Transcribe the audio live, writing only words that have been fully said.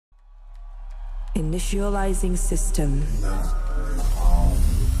Initializing system.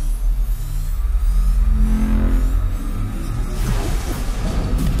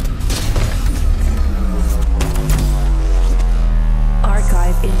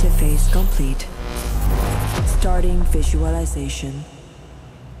 Archive interface complete. Starting visualization.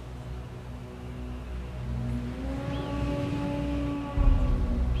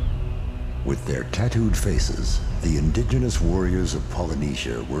 With their tattooed faces, the indigenous warriors of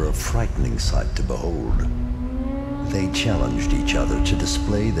Polynesia were a frightening sight to behold. They challenged each other to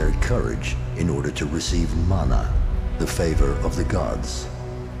display their courage in order to receive mana, the favor of the gods.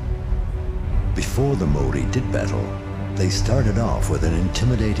 Before the Maori did battle, they started off with an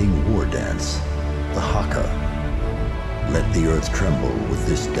intimidating war dance, the haka. Let the earth tremble with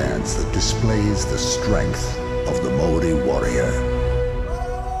this dance that displays the strength of the Maori warrior.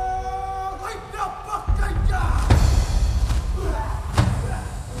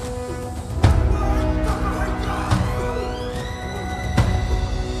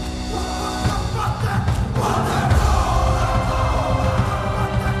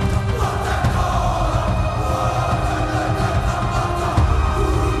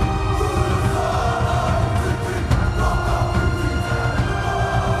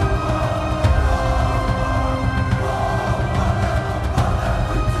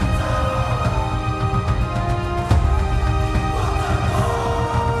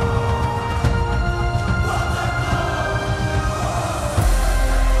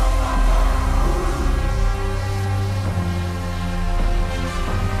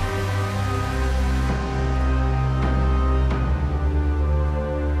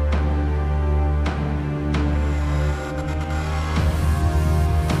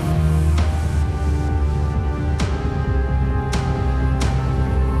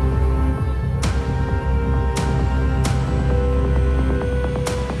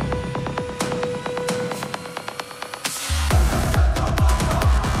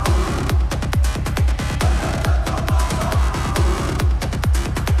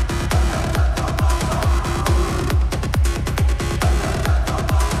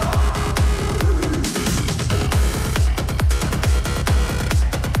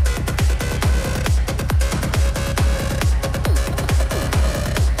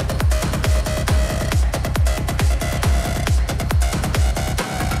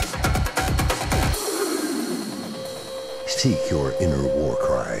 Seek your inner war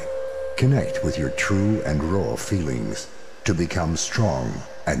cry. Connect with your true and raw feelings to become strong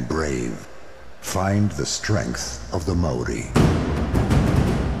and brave. Find the strength of the Maori.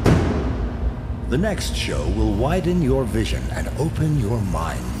 The next show will widen your vision and open your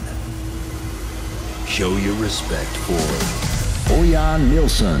mind. Show your respect for ÖRJAN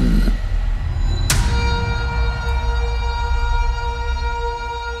NILSEN.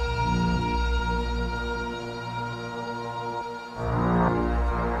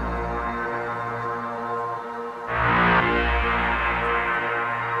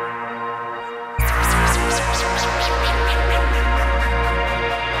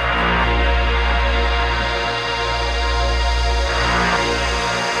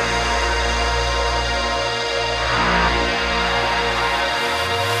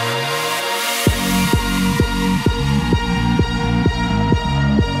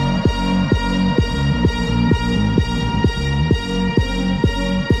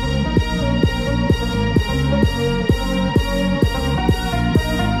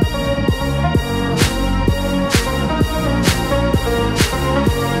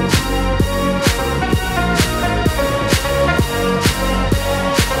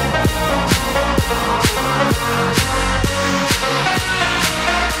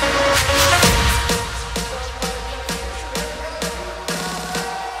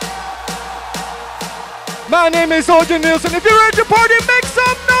 My name is ÖRJAN NILSEN. If you're ready to party, make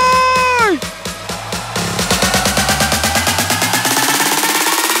some noise!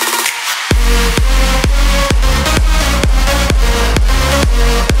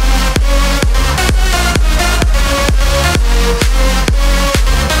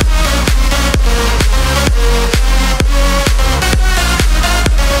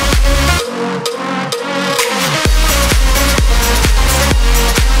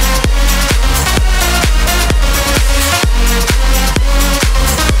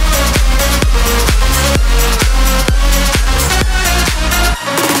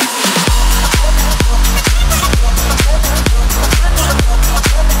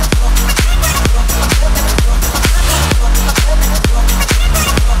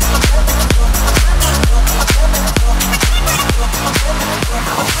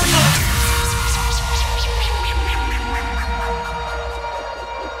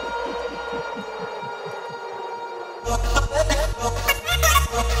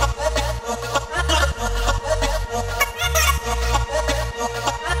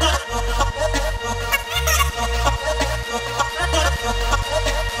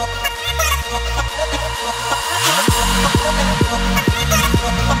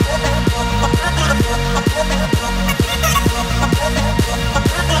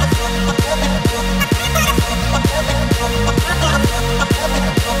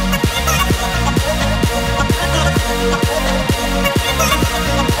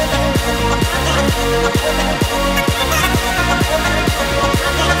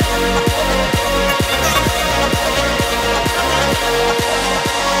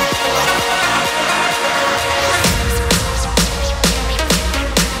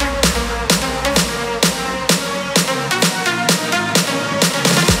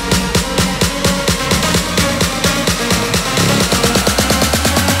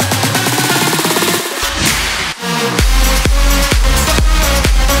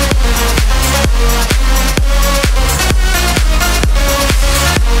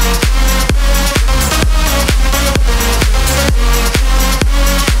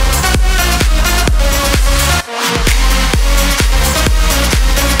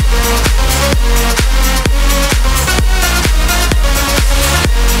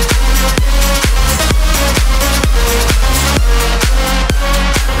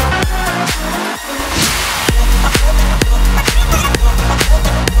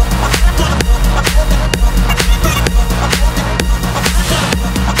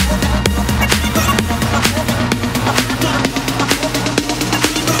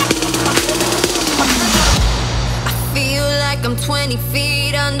 20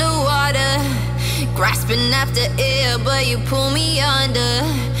 feet underwater, grasping after air, but you pull me under.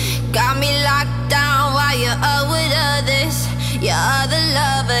 Got me locked down while you're out with others. Your other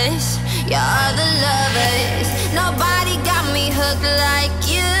lovers, your other lovers. Nobody got me hooked like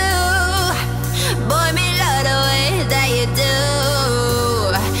you. Boy, me love the way that you do.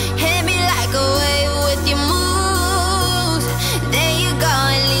 Hit me like a wave with your moves. There you go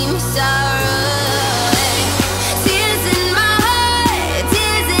and leave me sorrow. Tears in my heart,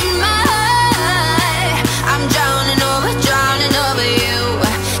 tears in my heart. I'm drowning over you.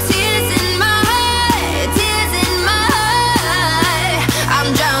 Tears in my heart, tears in my heart. I'm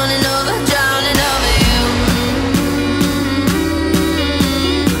drowning over you.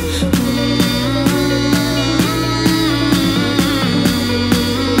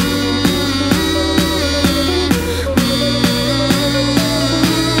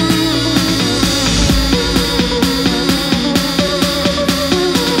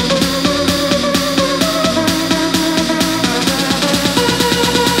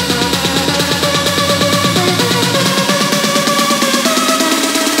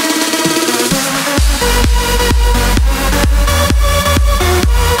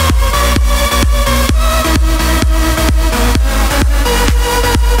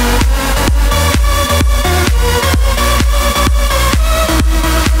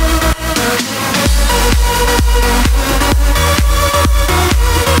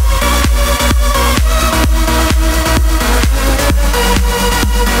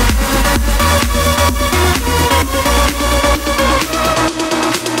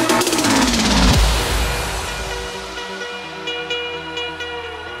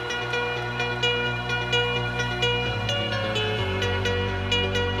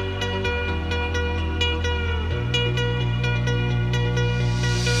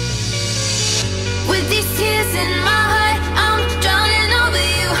 With these tears in my heart, I'm drowning over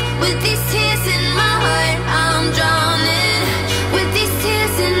you. With these tears in my heart, I'm drowning. With these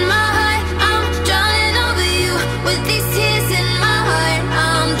tears in my heart, I'm drowning over you. With these tears in my heart,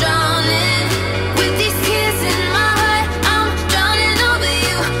 I'm drowning. With these tears in my heart, I'm drowning over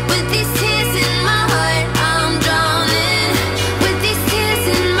you. With these tears in my heart, I'm drowning. With these tears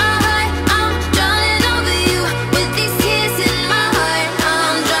in my heart, I'm drowning over you. With these tears in my heart,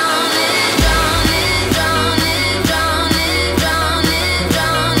 I'm drowning, drowning, drowning, drowning, drowning,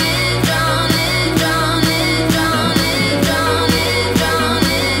 drowning, drowning, drowning,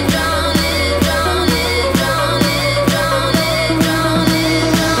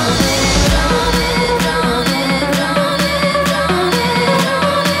 drowning, drowning, drowning, drowning, drowning, drowning, drowning,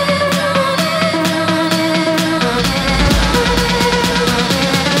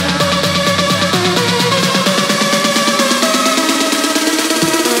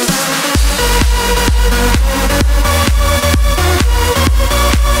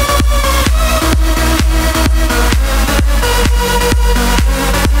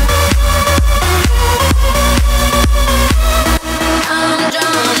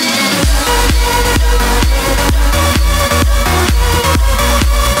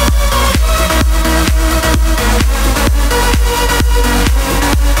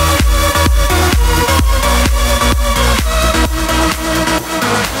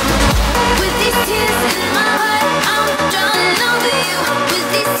 With these tears in my heart, I'm drowning over you. With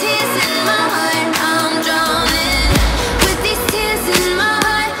these tears in my heart, I'm drowning. With these tears in my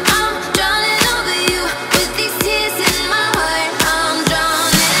heart, I'm drowning over you. With these tears in my heart, I'm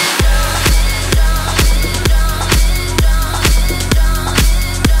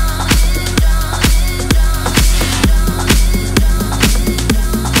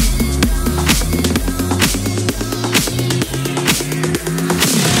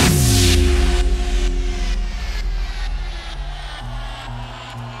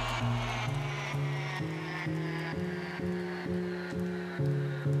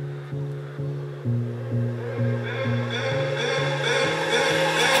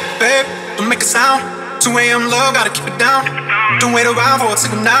Babe, don't make a sound. 2 a.m. love, gotta keep it down. Don't wait around for a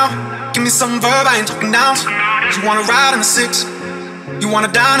signal now. Give me some verb, I ain't talking down. You wanna ride in the 6, you wanna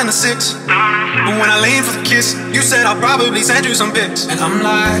dine in the 6. But when I lean for the kiss, you said I'll probably send you some pics. And I'm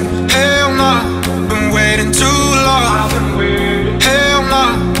like, hell nah, been waiting too long. Hell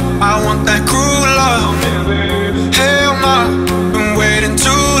nah, I want that cruel love. Hell nah, been waiting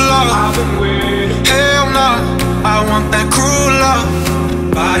too long. Hell nah, I want that cruel love.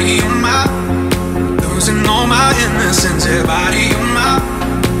 Body on my, losing all my innocence. Yeah, body on my,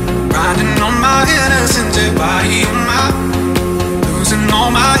 grinding on my innocence. Yeah, body on my, losing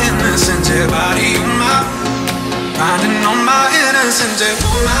all my innocence. Yeah, body on my, grinding on my innocence. Yeah,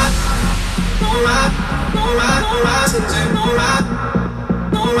 on my,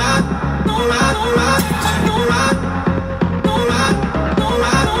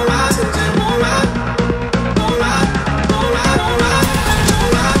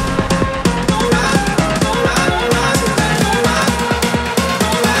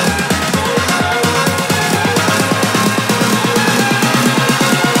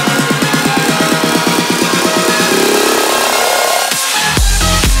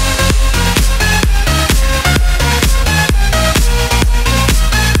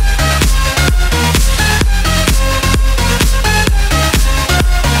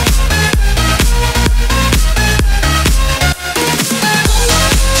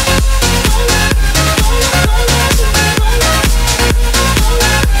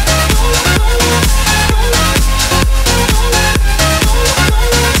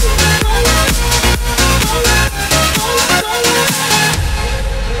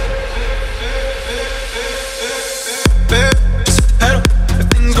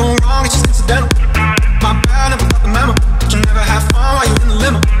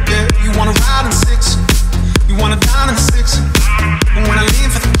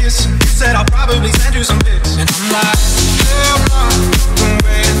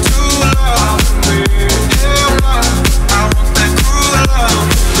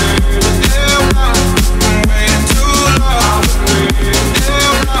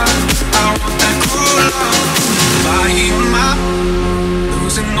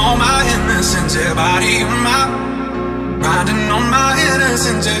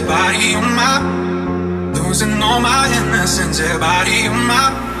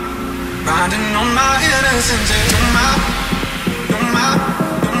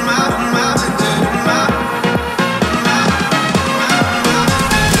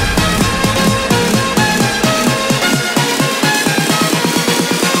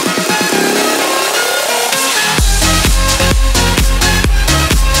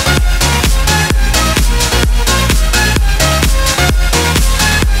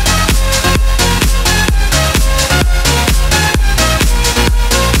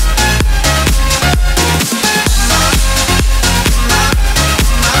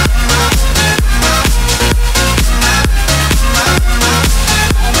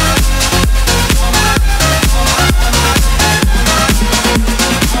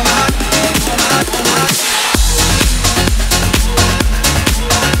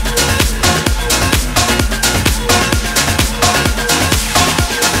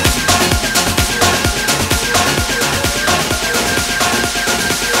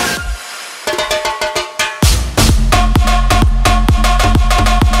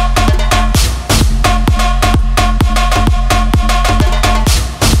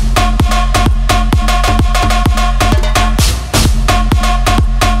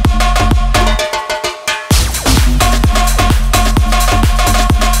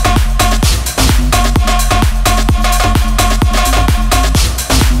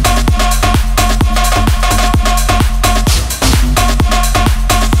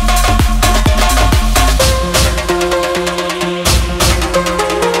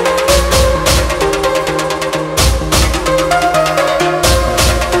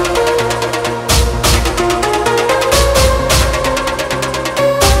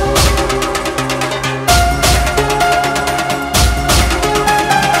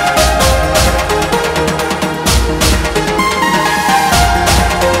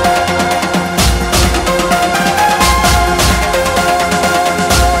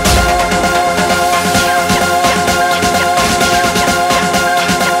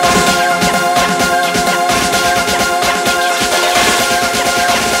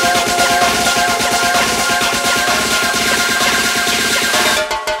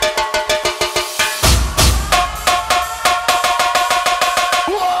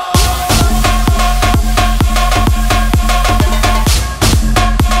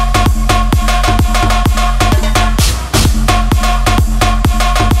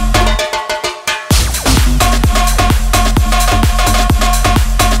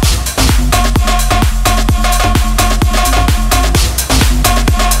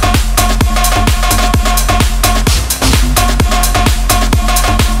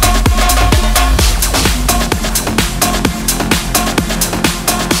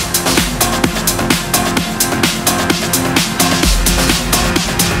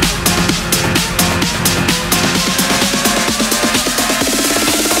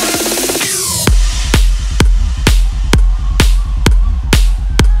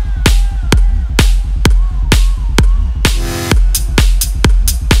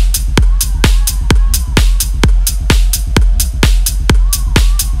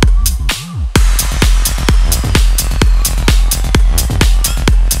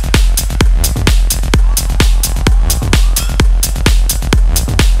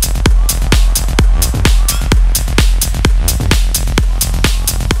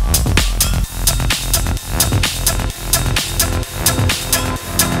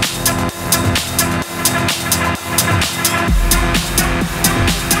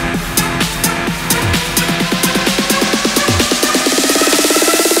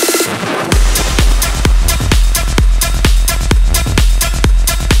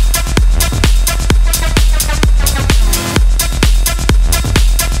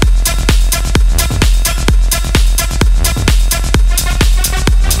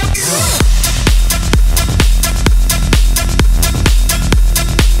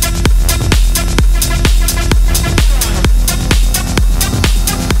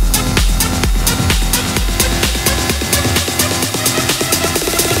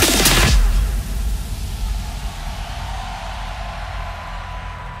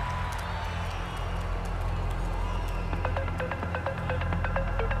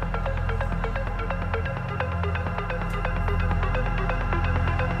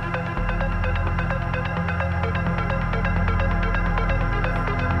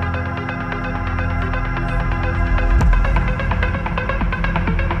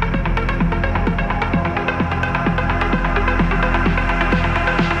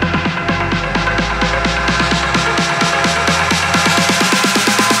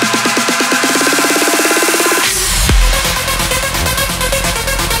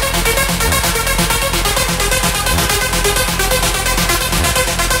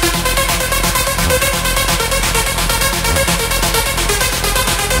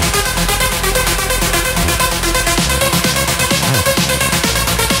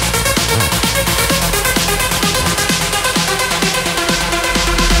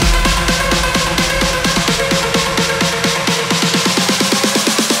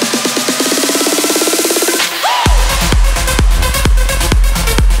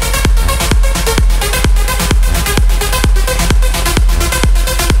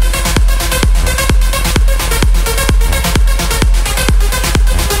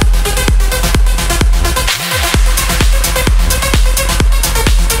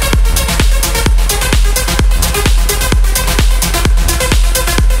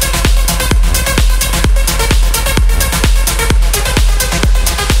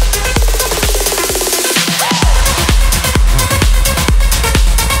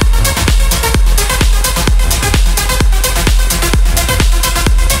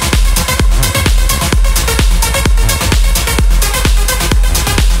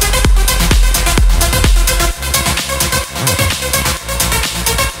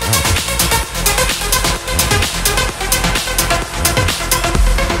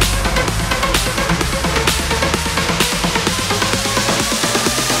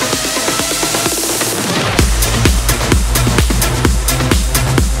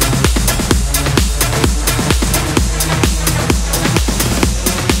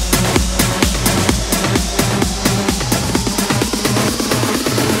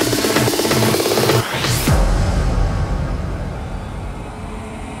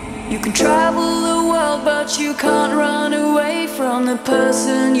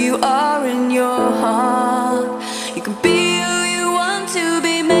 person you are in your heart. You can be who you want to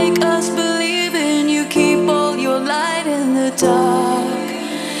be, make us believe in you, keep all your light in the dark.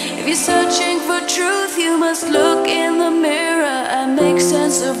 If you're searching for truth, you must look in the mirror and make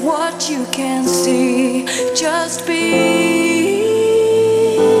sense of what you can see. Just be,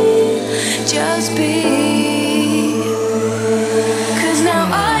 just be. 'Cause now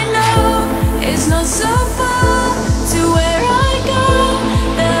I know it's not so far to where I go.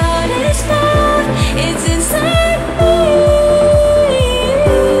 The heart is not, it's inside me.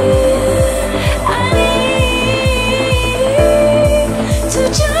 I need to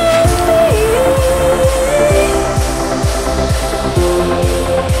just be.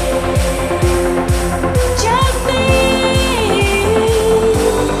 Just be.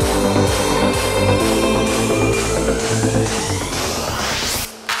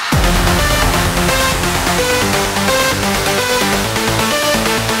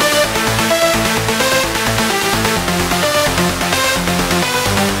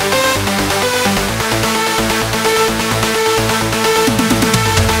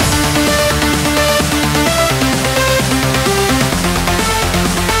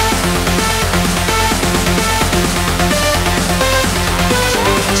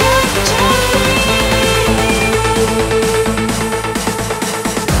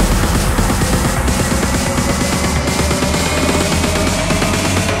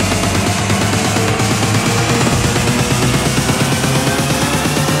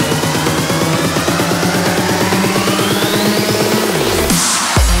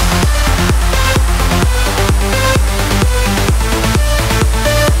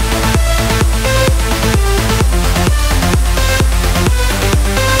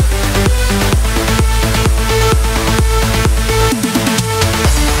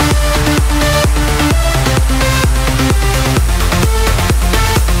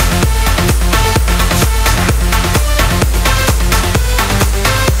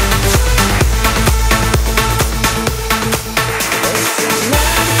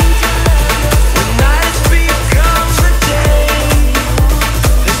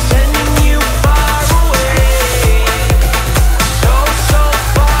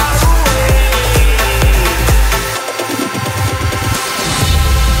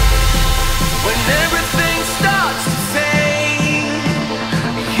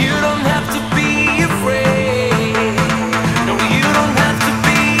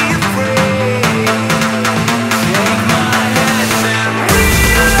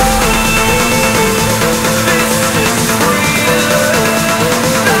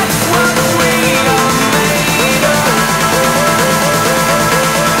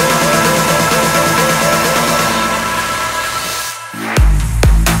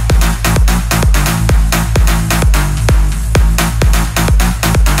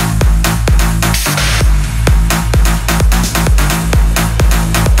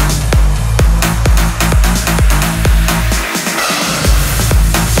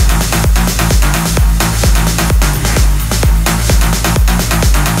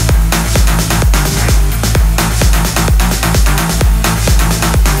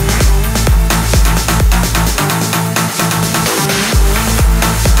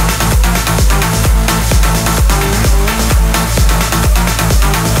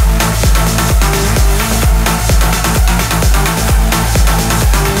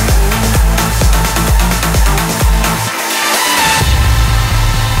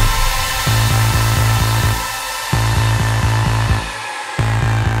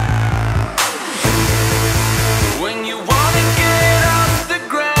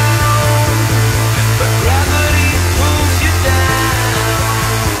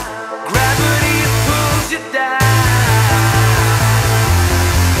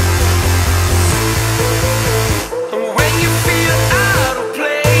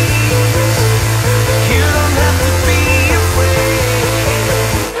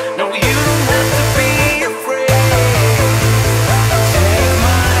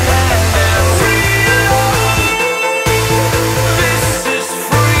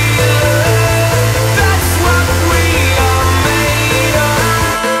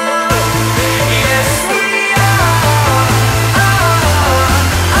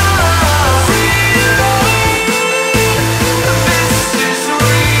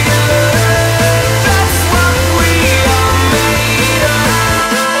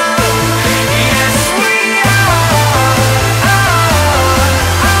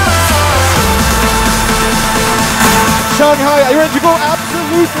 Shanghai, are you ready to go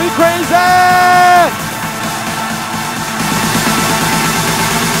absolutely crazy?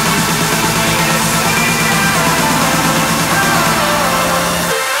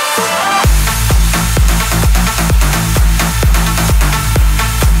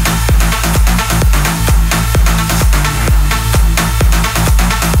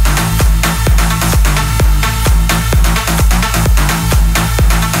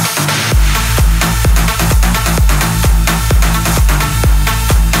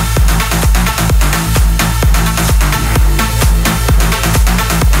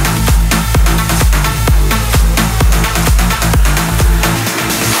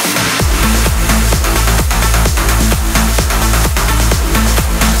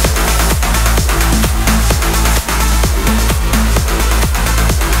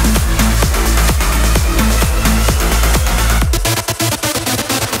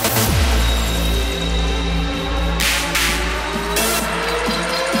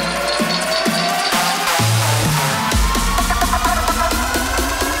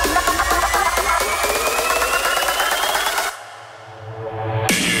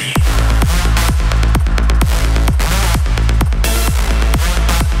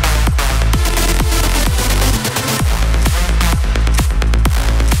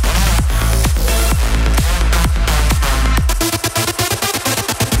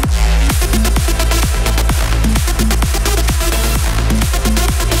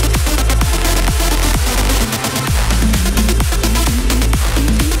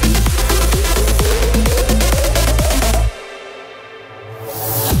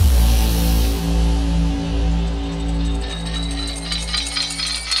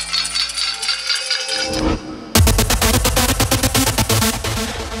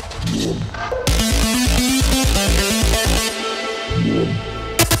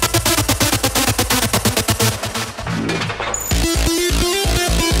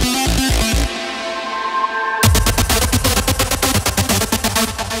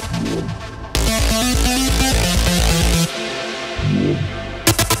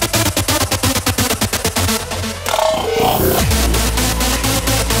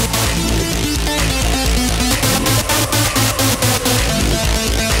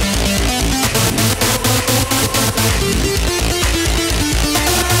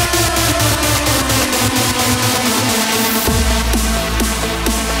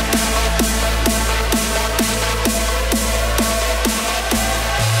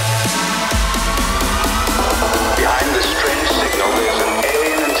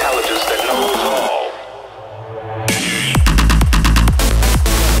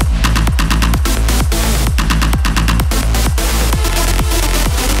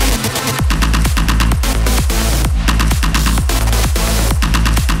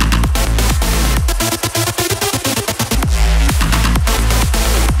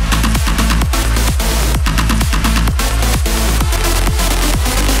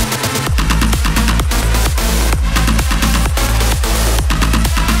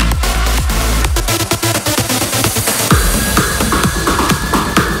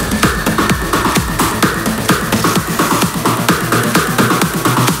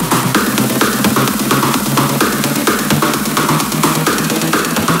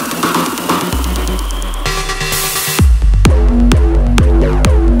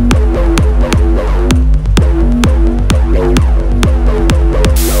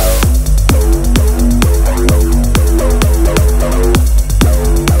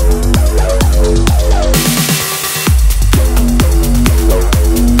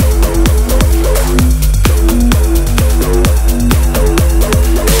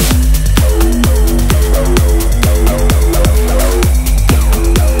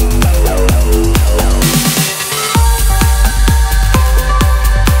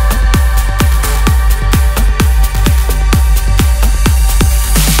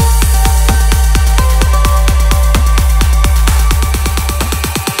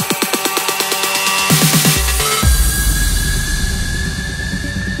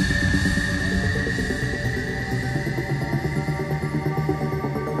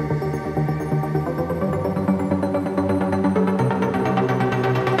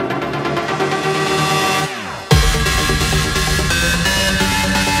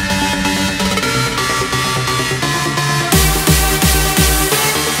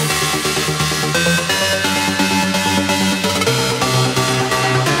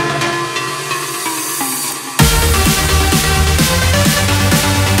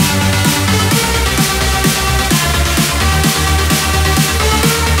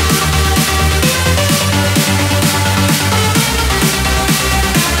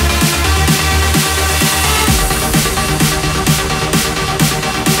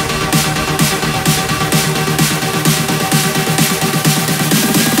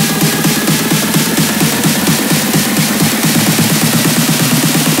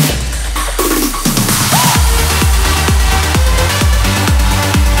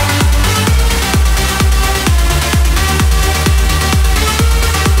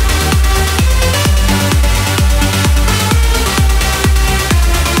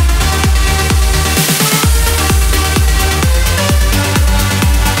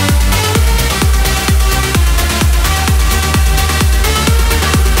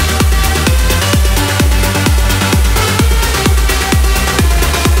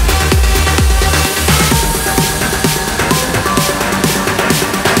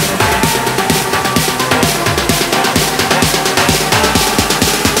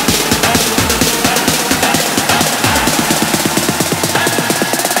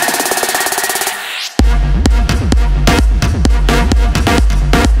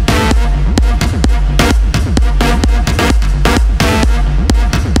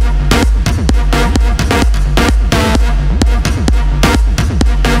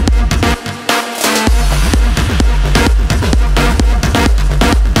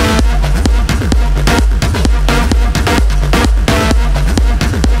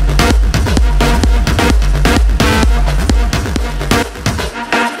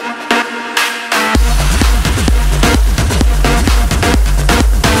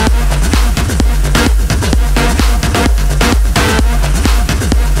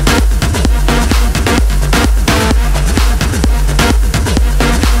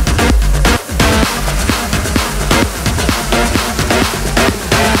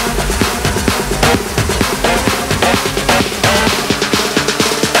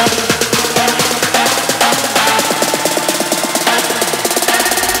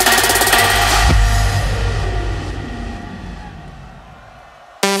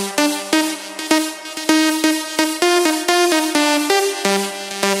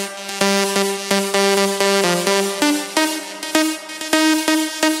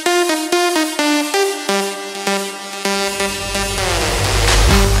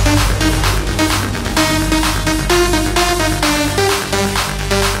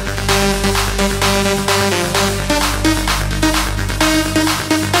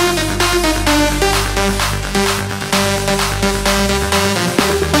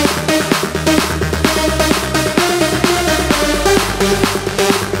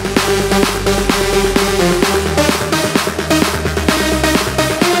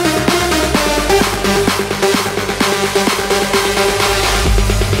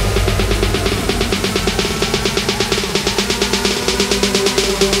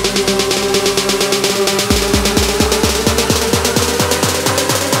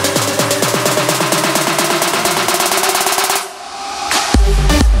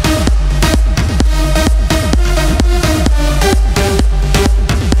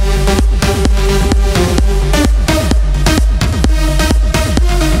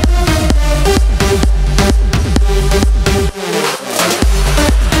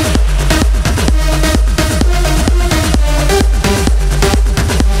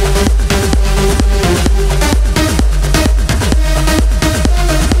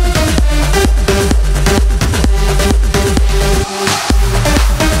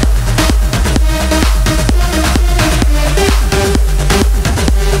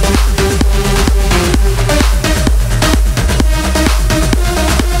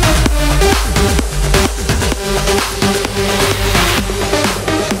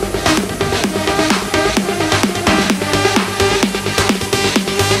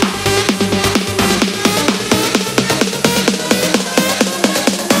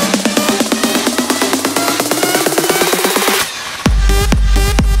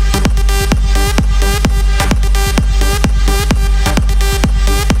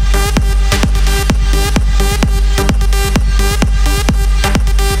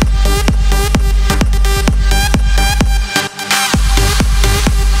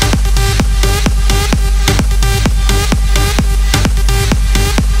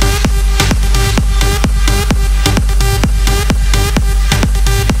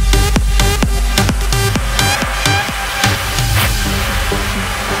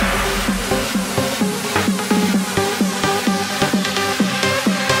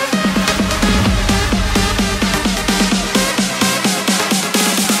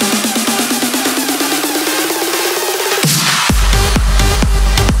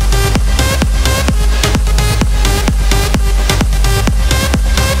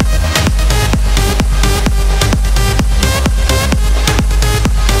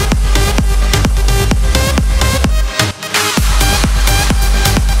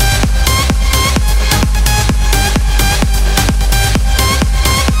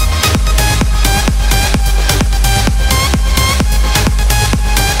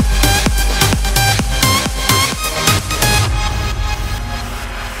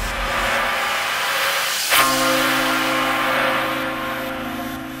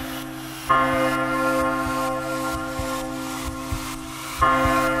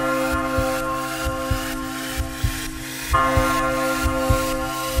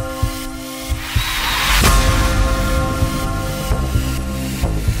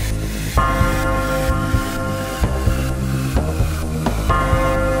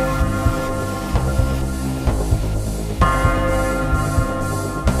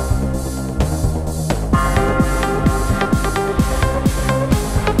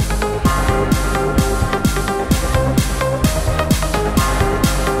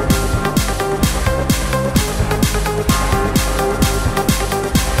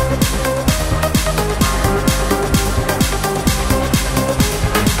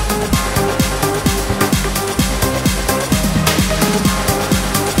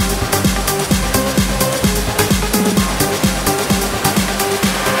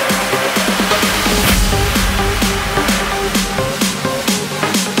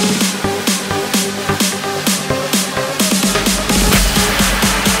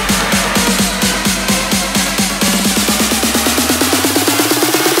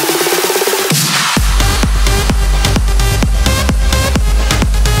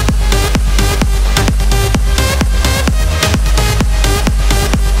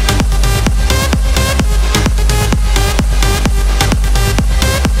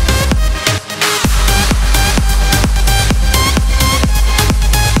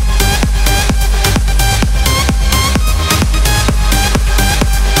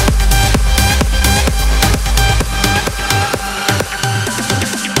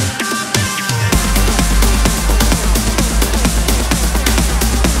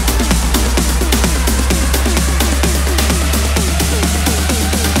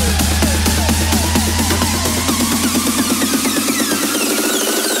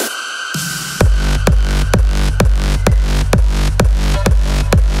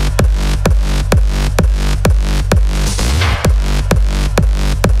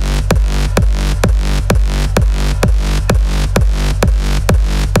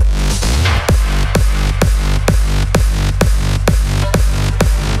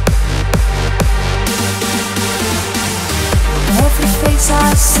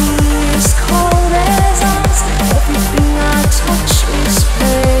 sea is cold as ice. Everything I touch is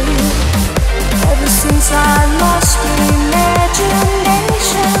pain. Ever since I lost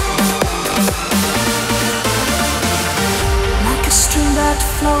imagination, like a stream that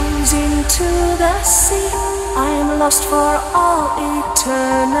flows into the sea, I am lost for all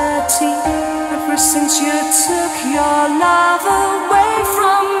eternity. Ever since you took your love away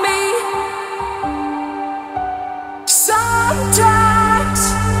from me, sometimes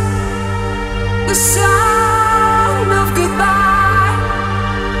the sound of goodbye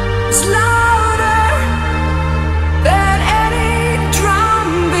is louder than any drum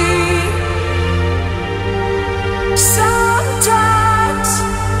beat. Sometimes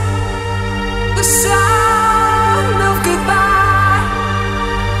the sound of goodbye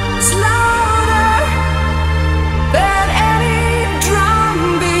is louder than any drum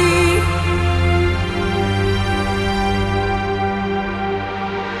beat.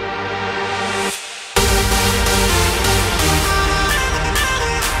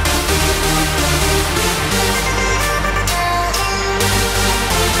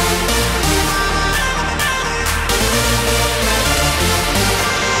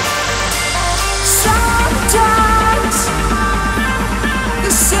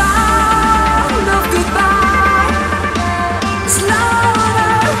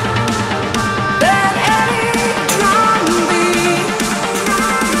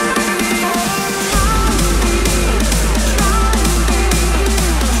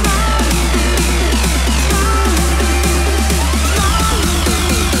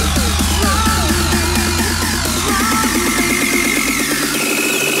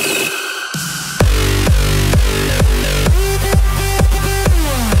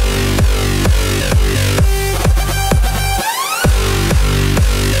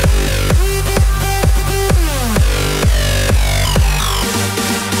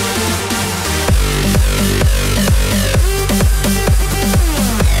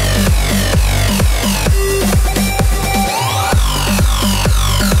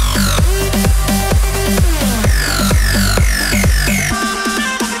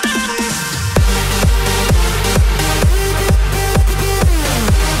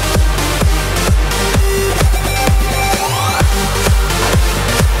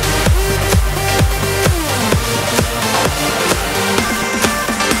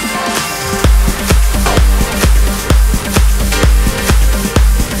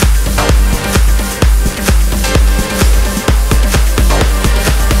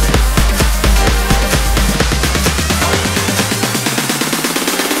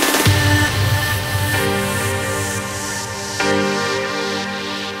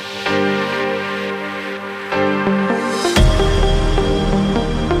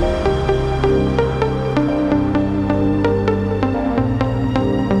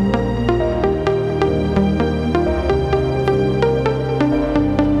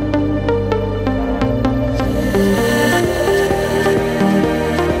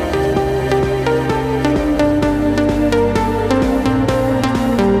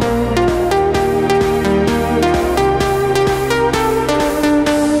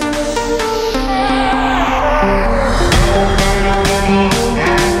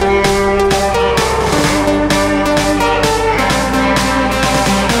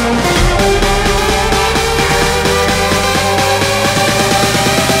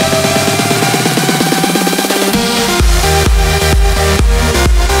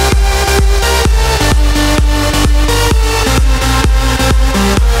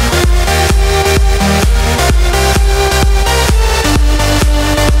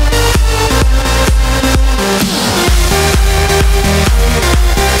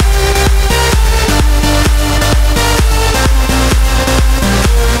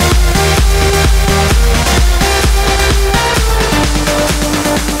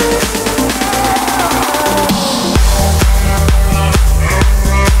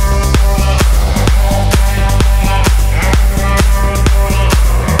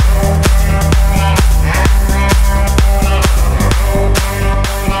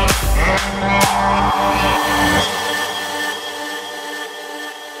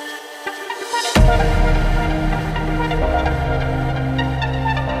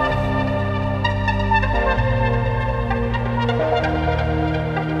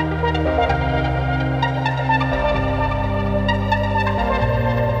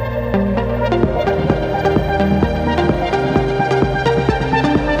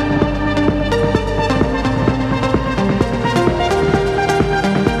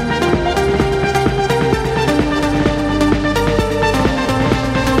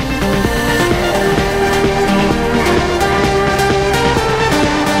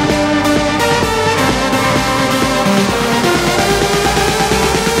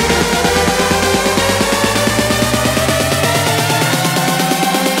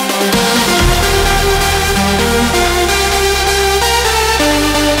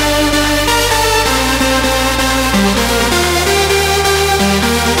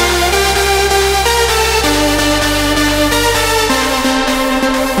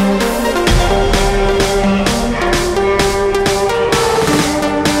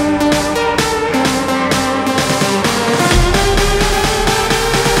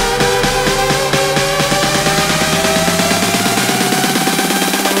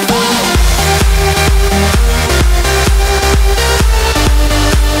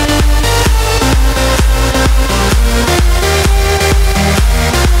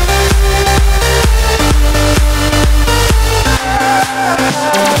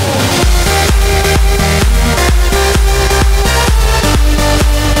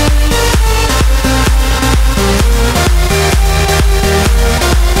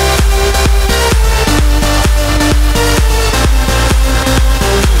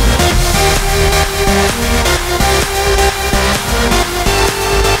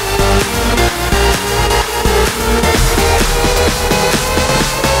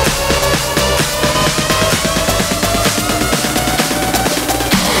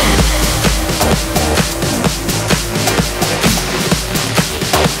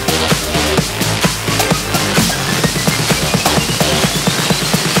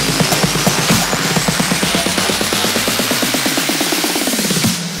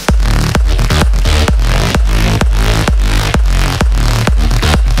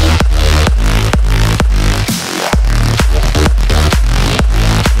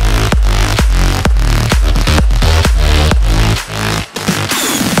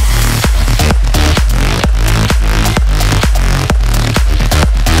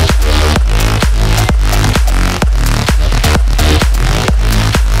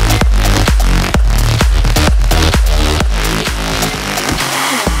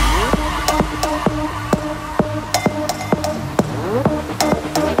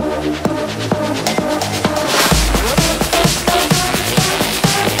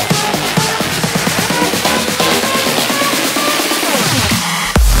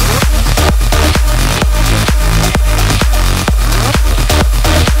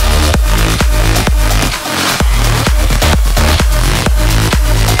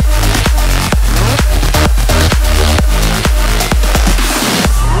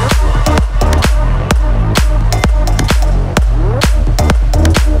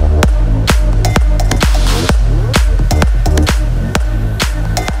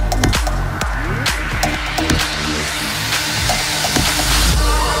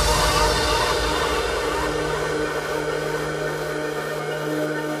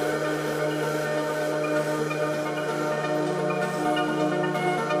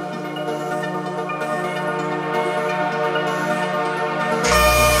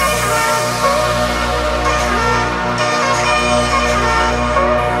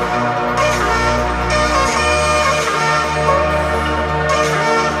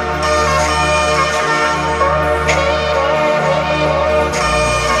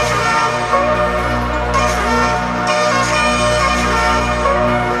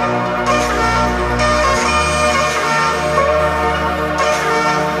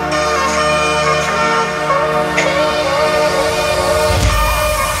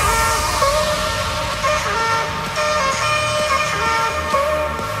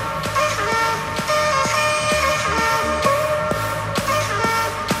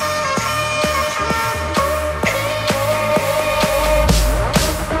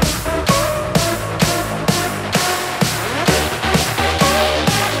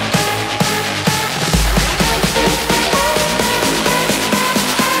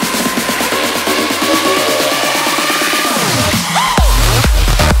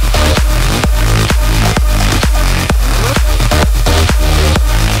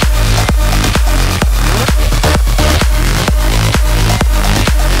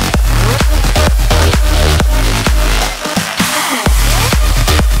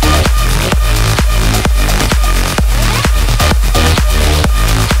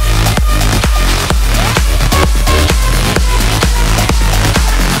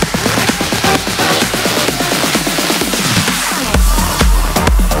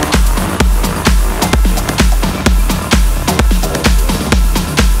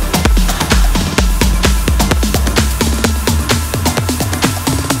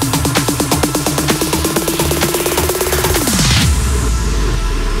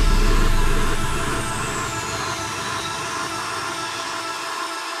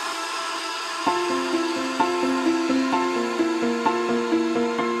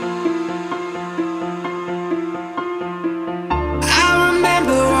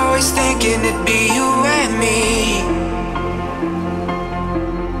 hoping it'd be you and me.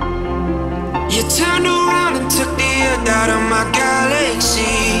 You turned around and took the earth out of my galaxy.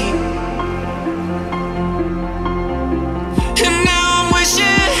 And now I'm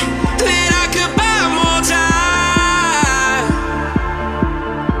wishing that I could buy more time.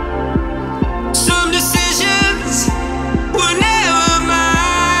 Some decisions were never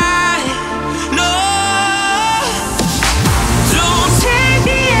mine. No, don't take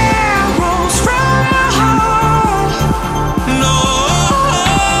the arrows from my heart. No,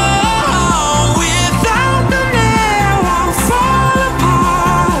 without them there I'll fall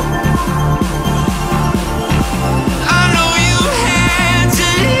apart. I know you had to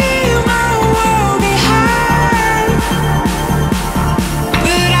leave my world behind,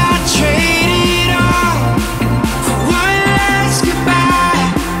 but I traded all for one last goodbye.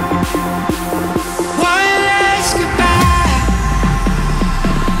 One last goodbye.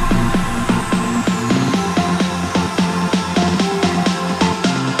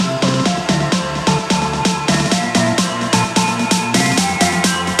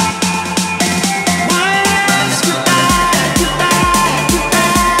 One last goodbye, goodbye,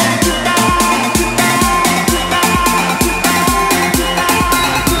 goodbye, goodbye,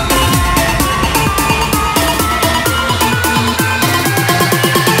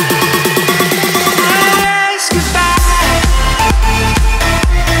 last goodbye.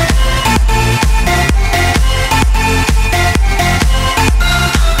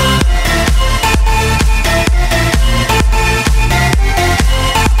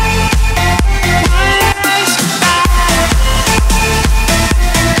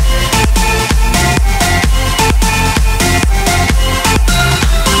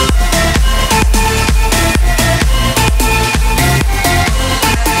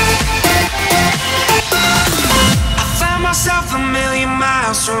 I found myself a million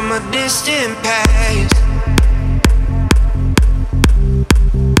miles from a distant past,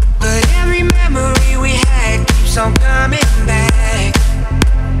 but every memory we had keeps on coming back.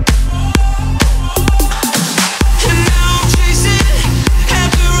 And now I'm chasing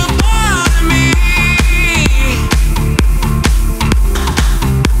after a part of me.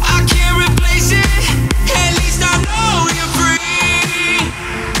 I can't replace it, at least I know you're free.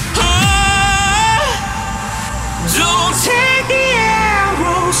 Oh, don't take the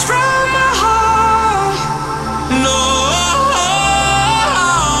arrows from my heart. No,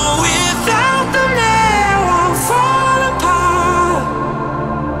 without them there I'll fall apart.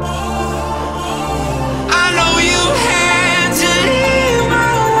 I know you had to leave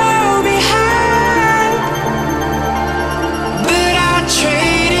my world behind, but I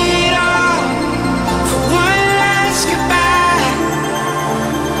traded all for one last goodbye.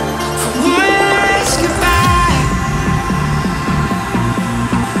 For one last goodbye.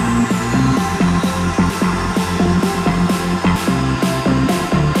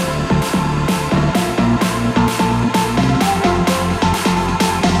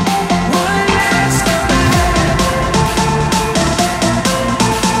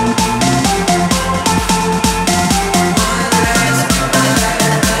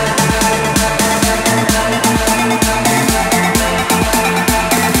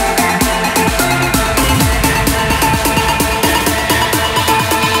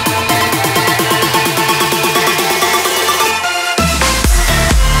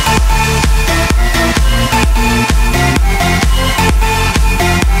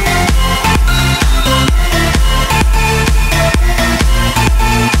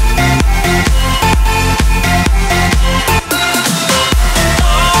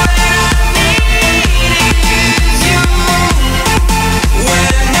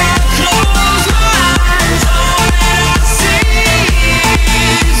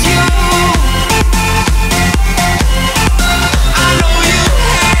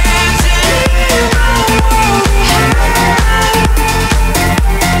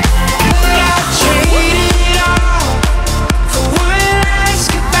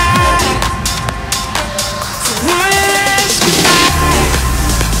 One last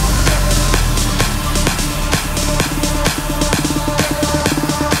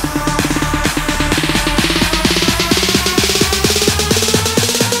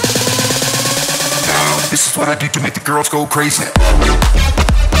This is what I do to make the girls go crazy.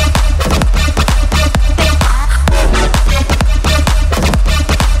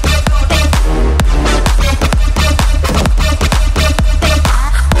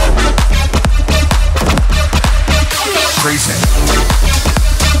 Crazy.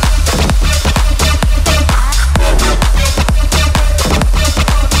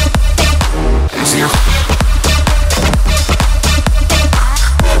 It's here.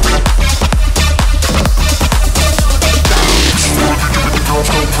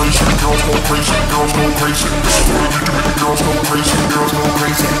 crazy, girls go crazy, girls go crazy. This is what I need to make the girls go crazy, girls go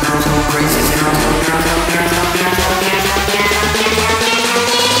crazy, girls go crazy,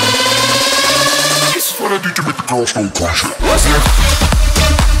 This is what I need to make the girls go crazy.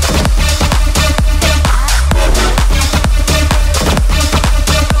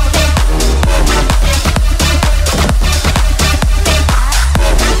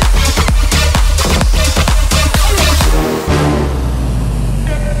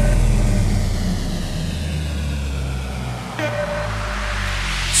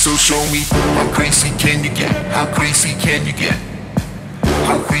 So show me, how crazy can you get? How crazy can you get?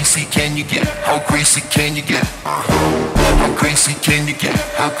 How crazy can you get? How crazy can you get? How crazy can you get?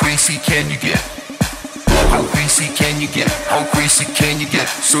 How crazy can you get? How crazy can you get? How crazy can you get?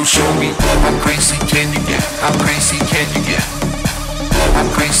 So show me, how crazy can you get? How crazy can you get? How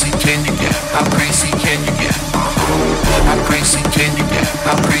crazy can you get? How crazy can you get? How crazy can you get?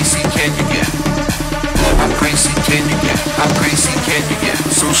 How crazy can you get? How crazy can you get? How crazy can you get?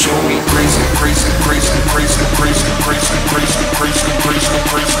 So show me crazy, crazy, crazy, crazy, crazy, crazy, crazy, crazy, crazy, crazy,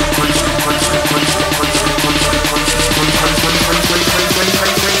 crazy, crazy,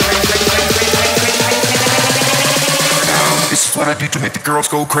 This is what I do to make the girls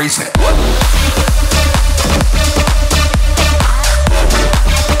go crazy.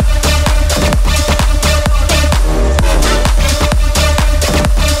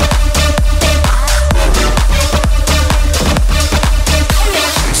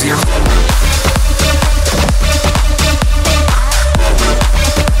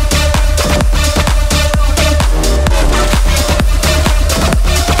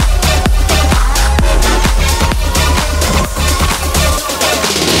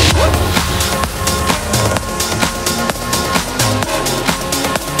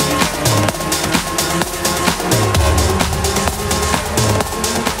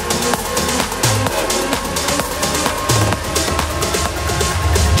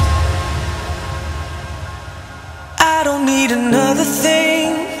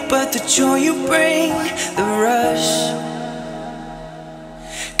 Joy you bring, the rush.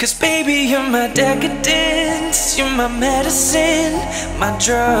 'Cause baby, you're my decadence, you're my medicine, my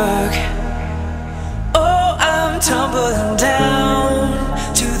drug. Oh, I'm tumbling down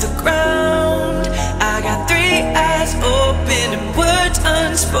to the ground. I got three eyes open and words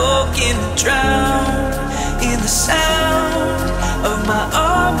unspoken to drown in the sound of my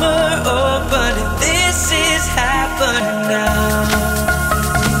armor opening. This is happening now.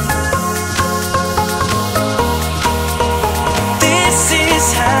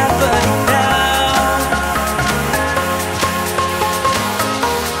 Happening now.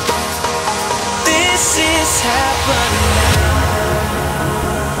 This is happening now.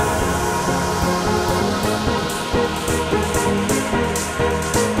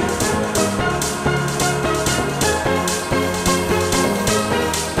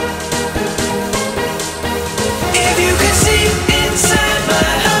 If you could see inside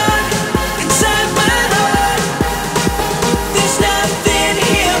my heart, inside my heart, there's nothing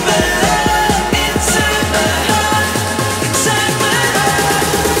here but love inside my heart, inside my heart.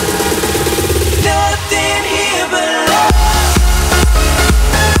 Nothing here but love.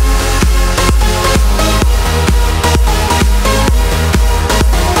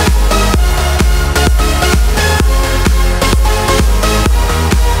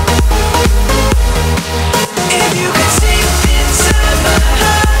 If you could see inside my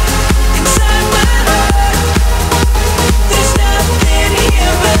heart, inside my heart, there's nothing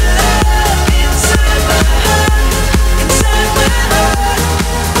here but love inside my heart, inside my heart.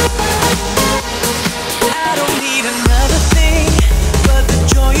 I don't need another thing but the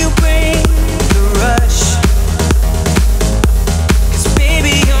joy you bring, the rush. 'Cause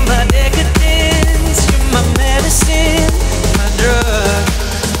baby, you're my decadence, you're my medicine, my drug.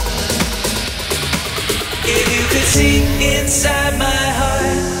 If you could see inside my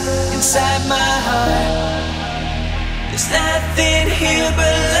heart, inside my heart, there's nothing here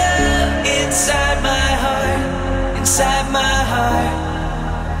but love inside my heart, inside my heart.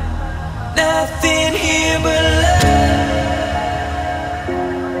 Nothing here but love.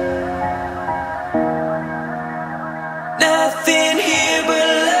 Nothing here but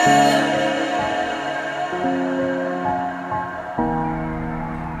love.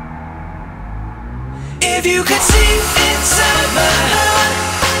 If you could see inside my heart,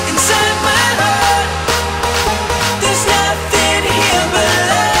 inside my heart, there's nothing here but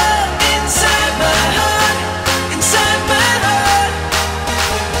love inside my heart, inside my heart.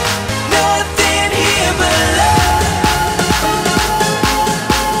 Nothing here but love.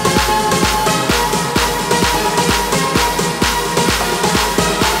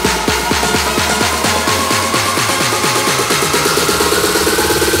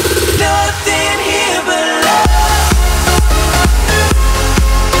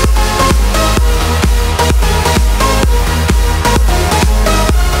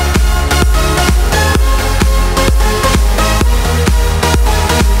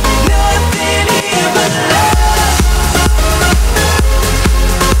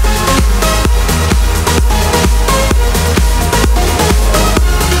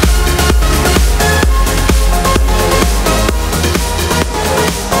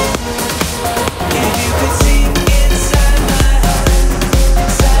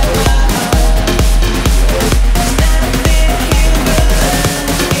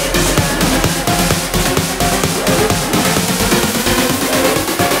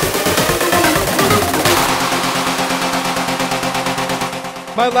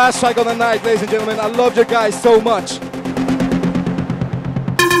 My last track on the night, ladies and gentlemen. I love you guys so much.